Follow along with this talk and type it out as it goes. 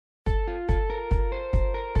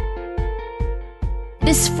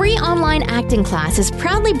This free online acting class is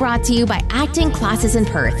proudly brought to you by Acting Classes in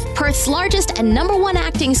Perth, Perth's largest and #1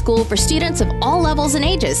 acting school for students of all levels and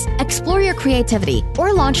ages. Explore your creativity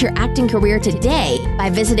or launch your acting career today by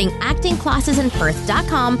visiting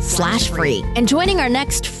actingclassesinperth.com/free and joining our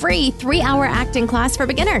next free 3-hour acting class for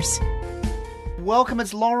beginners. Welcome,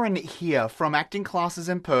 it's Lauren here from Acting Classes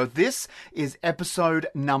in Perth. This is episode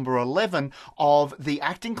number 11 of the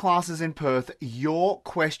Acting Classes in Perth Your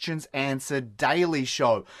Questions Answered Daily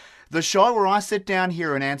Show. The show where I sit down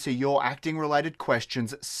here and answer your acting-related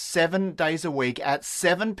questions 7 days a week at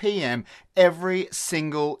 7 p.m. every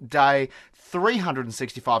single day.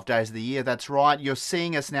 365 days of the year. That's right. You're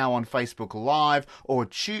seeing us now on Facebook Live or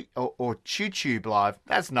YouTube Live.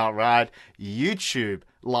 That's not right. YouTube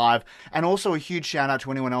Live. And also a huge shout out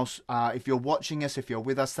to anyone else. If you're watching us, if you're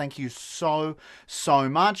with us, thank you so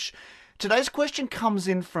much. Today's question comes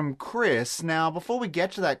in from Chris. Now, before we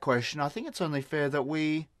get to that question, I think it's only fair that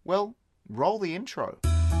we, roll the intro.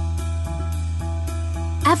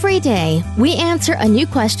 Every day, we answer a new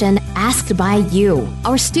question asked by you,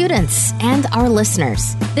 our students, and our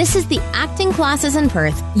listeners. This is the Acting Classes in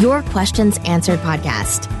Perth Your Questions Answered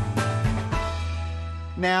podcast.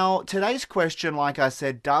 Now, today's question, like I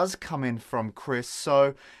said, does come in from Chris.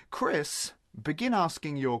 So, Chris, begin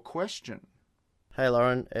asking your question. Hey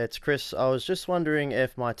Lauren, it's Chris. I was just wondering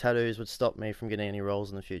if my tattoos would stop me from getting any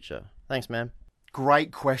roles in the future. Thanks, man.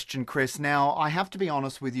 Great question, Chris. Now, I have to be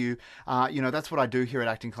honest with you. That's what I do here at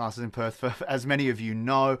Acting Classes in Perth, as many of you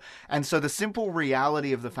know. And so the simple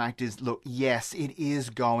reality of the fact is, look, yes, it is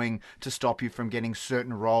going to stop you from getting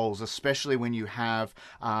certain roles, especially when you have,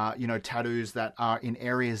 tattoos that are in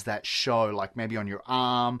areas that show, like maybe on your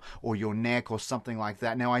arm or your neck or something like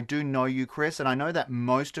that. Now, I do know you, Chris, and I know that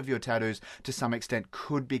most of your tattoos, to some extent,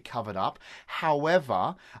 could be covered up.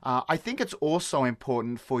 However, I think it's also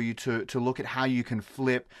important for you to look at how you can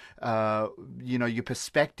flip, your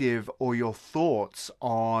perspective or your thoughts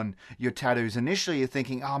on your tattoos. Initially, you're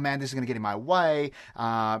thinking, oh man, this is going to get in my way.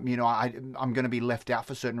 I'm going to be left out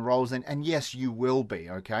for certain roles. And yes, you will be,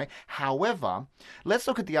 okay? However, let's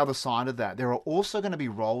look at the other side of that. There are also going to be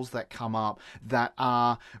roles that come up that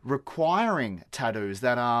are requiring tattoos,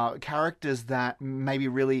 that are characters that maybe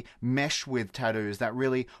really mesh with tattoos, that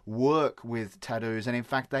really work with tattoos. And in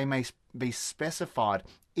fact, they may be specified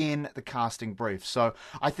in the casting brief. So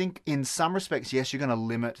I think in some respects, yes, you're going to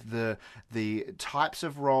limit the types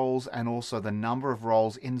of roles and also the number of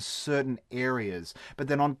roles in certain areas. But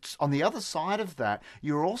then on the other side of that,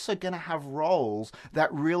 you're also going to have roles that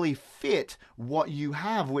really fit what you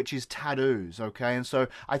have, which is tattoos, okay? And so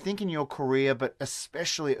I think in your career, but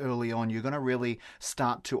especially early on, you're going to really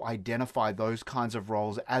start to identify those kinds of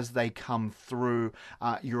roles as they come through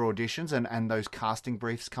your auditions and those casting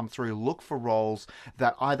briefs come through. Look for roles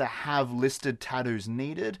that either have listed tattoos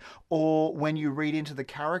needed, or when you read into the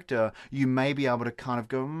character, you may be able to kind of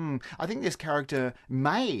go, I think this character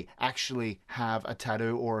may actually have a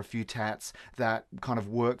tattoo or a few tats that kind of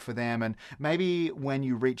work for them. And maybe when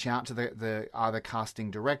you reach out to the either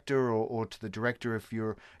casting director or to the director, if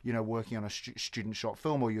you're working on a student short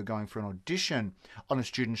film or you're going for an audition on a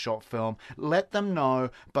student short film, let them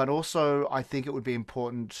know. But also, I think it would be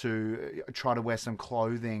important to try to wear some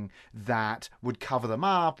clothing that would cover them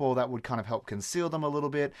up or that would kind of help conceal them a little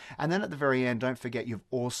bit. And then at the very end, don't forget you've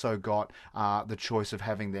also got the choice of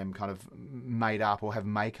having them kind of made up or have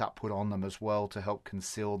makeup put on them as well to help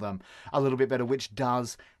conceal them a little bit better, which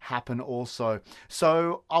does happen also.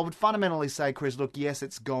 So I would fundamentally say, Chris, look, yes,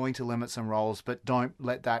 it's going to limit some roles, but don't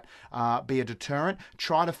let that be a deterrent.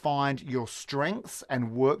 Try to find your strengths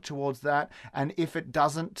and work towards that. And if it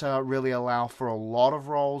doesn't really allow for a lot of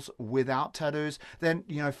roles without tattoos, then,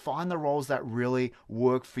 find the roles that really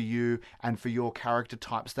work for you and for your character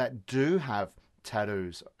types that do have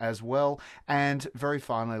tattoos as well. And very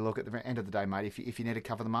finally, look, at the end of the day, mate, if you need to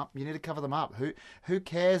cover them up, you need to cover them up. Who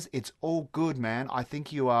cares? It's all good, man. I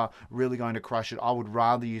think you are really going to crush it. I would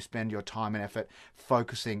rather you spend your time and effort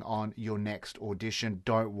focusing on your next audition.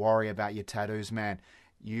 Don't worry about your tattoos, man.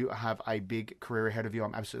 You have a big career ahead of you.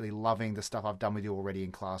 I'm absolutely loving the stuff I've done with you already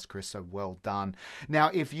in class, Chris, so well done.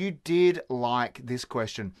 Now, if you did like this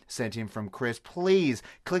question sent in from Chris, please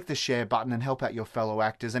click the share button and help out your fellow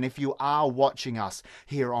actors. And if you are watching us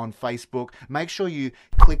here on Facebook, make sure you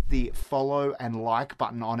click the follow and like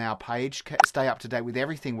button on our page. Stay up to date with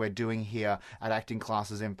everything we're doing here at Acting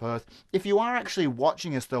Classes in Perth. If you are actually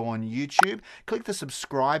watching us, though, on YouTube, click the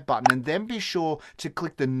subscribe button and then be sure to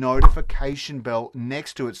click the notification bell next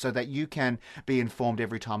next to it so that you can be informed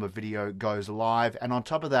every time a video goes live. And on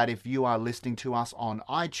top of that, if you are listening to us on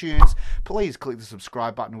iTunes, please click the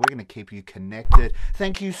subscribe button. We're going to keep you connected.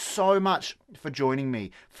 Thank you so much for joining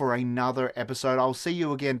me for another episode. I'll see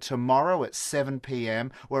you again tomorrow at 7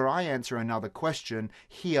 p.m. where I answer another question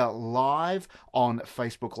here live on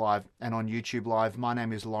Facebook Live and on YouTube Live. My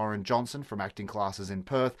name is Lauren Johnson from Acting Classes in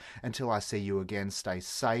Perth. Until I see you again, stay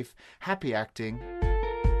safe, happy acting.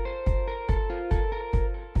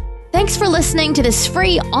 Thanks for listening to this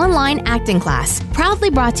free online acting class, proudly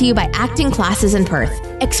brought to you by Acting Classes in Perth.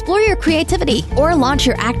 Explore your creativity or launch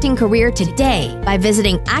your acting career today by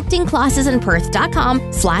visiting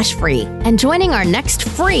actingclassesinperth.com/free and joining our next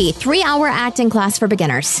free 3-hour acting class for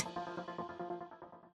beginners.